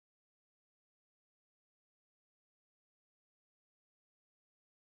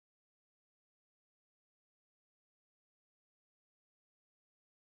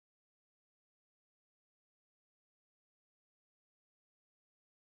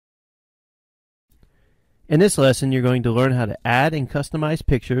In this lesson, you're going to learn how to add and customize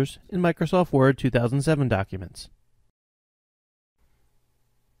pictures in Microsoft Word 2007 documents.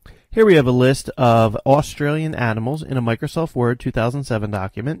 Here we have a list of Australian animals in a Microsoft Word 2007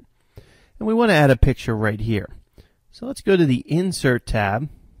 document, and we want to add a picture right here. So let's go to the Insert tab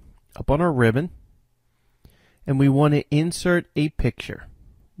up on our ribbon, and we want to insert a picture.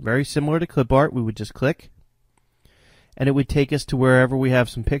 Very similar to clip art, we would just click, and it would take us to wherever we have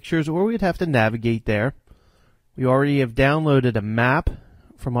some pictures, or we'd have to navigate there. We already have downloaded a map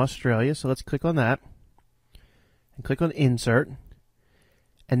from Australia, so let's click on that and click on Insert.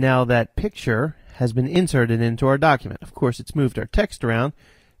 And now that picture has been inserted into our document. Of course, it's moved our text around,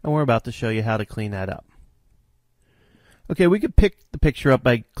 and we're about to show you how to clean that up. Okay, we could pick the picture up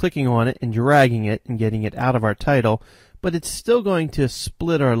by clicking on it and dragging it and getting it out of our title, but it's still going to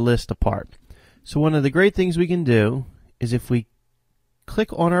split our list apart. So one of the great things we can do is if we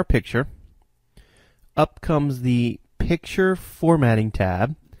click on our picture, up comes the Picture Formatting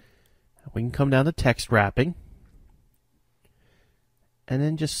tab. We can come down to Text Wrapping and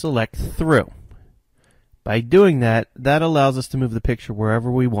then just select Through. By doing that, that allows us to move the picture wherever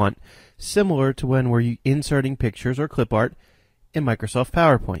we want, similar to when we're inserting pictures or clip art in Microsoft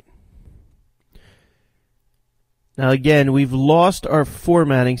PowerPoint. Now again, we've lost our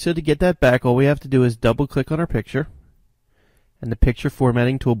formatting, so to get that back, all we have to do is double click on our picture and the Picture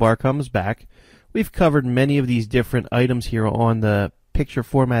Formatting toolbar comes back. We've covered many of these different items here on the Picture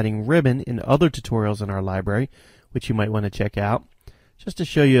Formatting ribbon in other tutorials in our library, which you might want to check out. Just to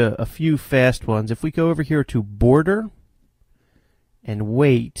show you a few fast ones, if we go over here to Border and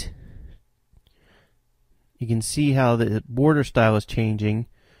Weight, you can see how the border style is changing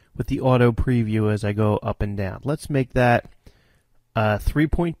with the auto preview as I go up and down. Let's make that a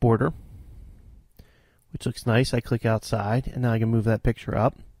 3-point border, which looks nice. I click outside, and now I can move that picture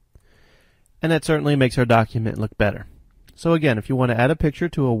up. And that certainly makes our document look better. So again, if you want to add a picture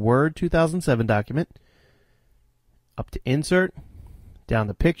to a Word 2007 document, up to Insert, down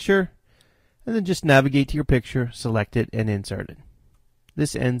to Picture, and then just navigate to your picture, select it, and insert it.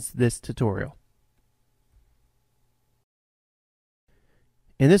 This ends this tutorial.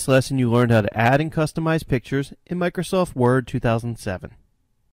 In this lesson, you learned how to add and customize pictures in Microsoft Word 2007.